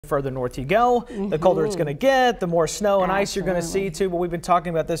Further north you go, the colder it's going to get, the more snow and ice you're going to see too. But we've been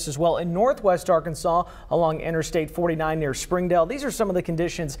talking about this as well in northwest Arkansas along Interstate 49 near Springdale. These are some of the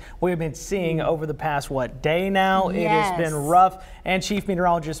conditions we've been seeing over the past, day now? Yes. It has been rough. And Chief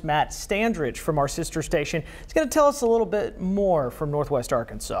Meteorologist Matt Standridge from our sister station is going to tell us a little bit more from northwest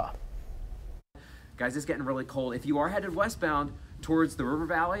Arkansas. Guys, it's getting really cold. If you are headed westbound towards the River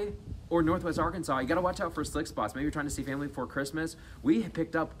Valley or northwest Arkansas, you got to watch out for slick spots. Maybe you're trying to see family before Christmas. We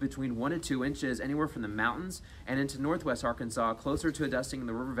picked up between 1 to 2 inches anywhere from the mountains and into northwest Arkansas, closer to a dusting in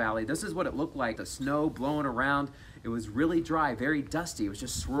the River Valley. This is what it looked like, the snow blowing around. It was really dry, very dusty. It was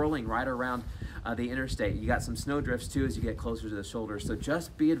just swirling right around the interstate. You got some snow drifts too as you get closer to the shoulders. So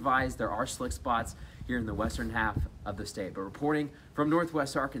just be advised, there are slick spots here in the western half of the state. But reporting from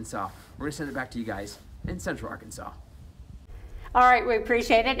northwest Arkansas, we're going to send it back to you guys in central Arkansas. All right, we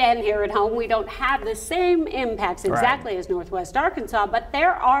appreciate it. And here at home, we don't have the same impacts exactly as northwest Arkansas, but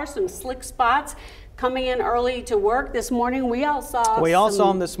there are some slick spots coming in early to work this morning. We all saw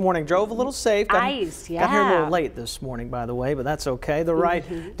them this morning. Drove a little safe. Ice, Got here a little late this morning, by the way, but that's okay.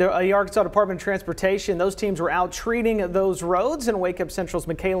 The Arkansas Department of Transportation, those teams were out treating those roads, and Wake Up Central's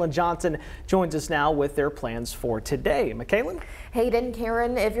Michaela Johnson joins us now with their plans for today. Michaela? Hayden,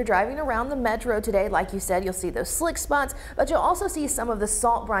 Karen, if you're driving around the metro today, like you said, you'll see those slick spots, but you'll also see some of the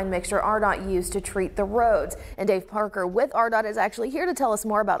salt brine mixture RDOT used to treat the roads. And Dave Parker with RDOT is actually here to tell us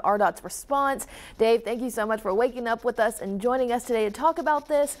more about RDOT's response. Dave, thank you so much for waking up with us and joining us today to talk about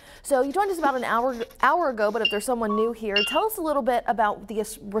this. So you joined us about an hour ago, but if there's someone new here, tell us a little bit about the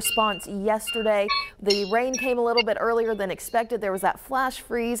response yesterday. The rain came a little bit earlier than expected. There was that flash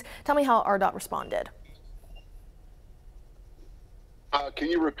freeze. Tell me how RDOT responded. Can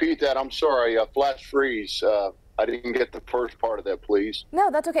you repeat that? I'm sorry, flash freeze. I didn't get the first part of that, please. No,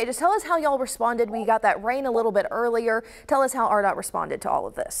 that's okay. Just tell us how y'all responded. We got that rain a little bit earlier. Tell us how RDOT responded to all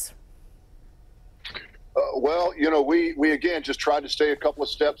of this. Well, you know, we again just tried to stay a couple of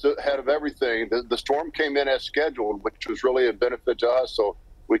steps ahead of everything. The storm came in as scheduled, which was really a benefit to us, so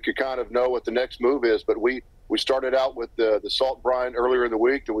we could kind of know what the next move is. But we started out with the salt brine earlier in the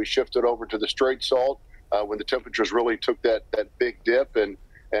week, and we shifted over to the straight salt when the temperatures really took that big dip.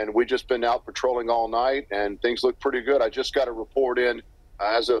 And we just been out patrolling all night, and things look pretty good. I just got a report in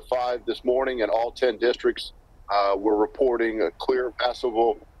as of 5 this morning, and all 10 districts were reporting a clear,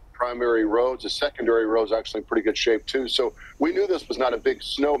 passable primary roads. The secondary roads actually in pretty good shape too. So we knew this was not a big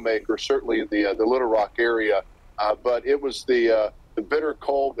snow maker, certainly in the Little Rock area, but it was the bitter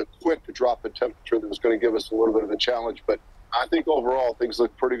cold, the quick drop in temperature that was going to give us a little bit of a challenge. But I think overall things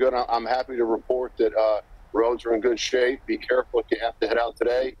look pretty good. I'm happy to report that roads are in good shape. Be careful if you have to head out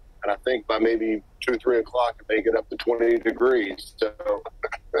today. And I think by maybe 2, 3 o'clock, it may get up to 20 degrees. So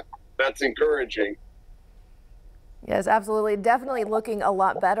that's encouraging. Yes, absolutely. Definitely looking a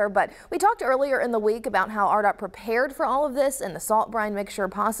lot better. But we talked earlier in the week about how RDOT prepared for all of this, and the salt brine mixture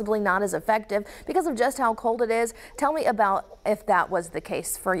possibly not as effective because of just how cold it is. Tell me about if that was the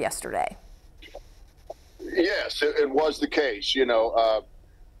case for yesterday. Yes, it was the case. You know,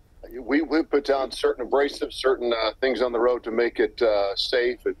 we put down certain abrasives, certain things on the road to make it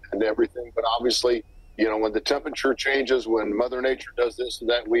safe and everything. But obviously, you know, when the temperature changes, when Mother Nature does this and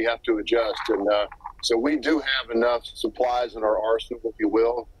that, we have to adjust. And so we do have enough supplies in our arsenal, if you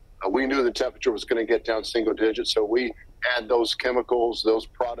will. We knew the temperature was going to get down single digits, so we had those chemicals, those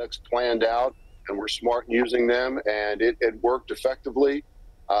products planned out, and we're smart in using them, and it worked effectively.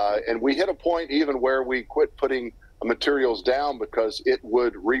 And we hit a point even where we quit putting materials down because it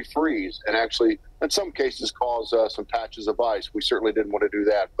would refreeze and actually, in some cases, cause some patches of ice. We certainly didn't want to do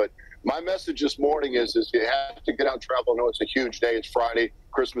that. But my message this morning is you have to get out and travel. I know it's a huge day. It's Friday.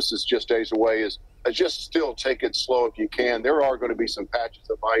 Christmas is just days away. Is just still take it slow if you can. There are going to be some patches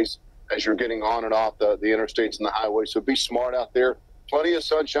of ice as you're getting on and off the interstates and the highways. So be smart out there. Plenty of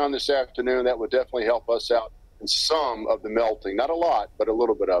sunshine this afternoon. That would definitely help us out in some of the melting. Not a lot, but a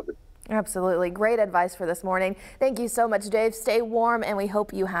little bit of it. Absolutely. Great advice for this morning. Thank you so much, Dave. Stay warm, and we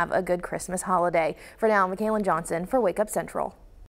hope you have a good Christmas holiday. For now, Michaela Johnson for Wake Up Central.